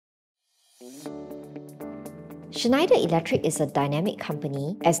Schneider Electric is a dynamic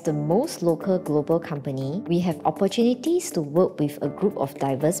company. As the most local global company, we have opportunities to work with a group of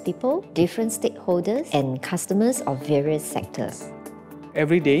diverse people, different stakeholders, and customers of various sectors.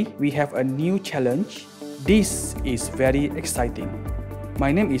 Every day, we have a new challenge. This is very exciting.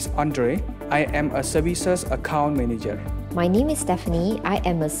 My name is Andre. I am a services account manager. My name is Stephanie. I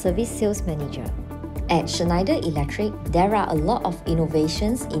am a service sales manager. At Schneider Electric, there are a lot of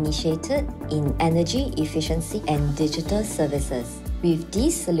innovations initiated in energy efficiency and digital services. With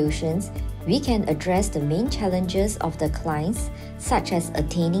these solutions, we can address the main challenges of the clients, such as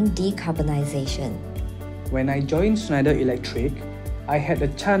attaining decarbonization. When I joined Schneider Electric, I had a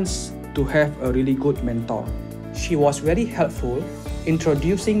chance to have a really good mentor. She was very helpful,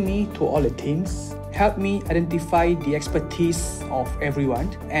 introducing me to all the teams, helped me identify the expertise of everyone,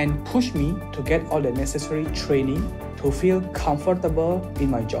 and pushed me to get all the necessary training to feel comfortable in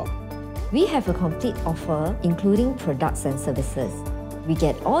my job. We have a complete offer, including products and services. We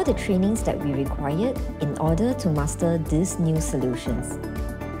get all the trainings that we required in order to master these new solutions.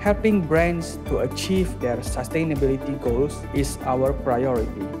 Helping brands to achieve their sustainability goals is our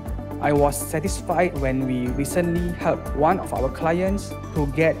priority. I was satisfied when we recently helped one of our clients to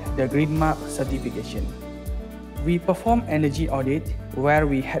get the Green Mark certification. We performed energy audit where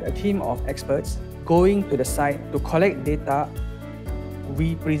we had a team of experts going to the site to collect data.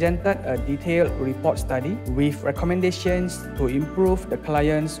 We presented a detailed report study with recommendations to improve the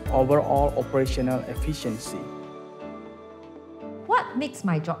client's overall operational efficiency. What makes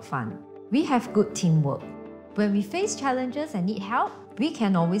my job fun? We have good teamwork. When we face challenges and need help, we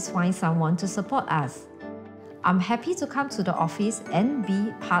can always find someone to support us. I'm happy to come to the office and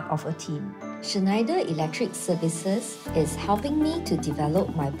be part of a team. Schneider Electric Services is helping me to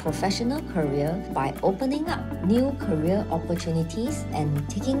develop my professional career by opening up new career opportunities and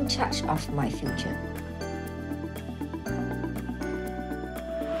taking charge of my future.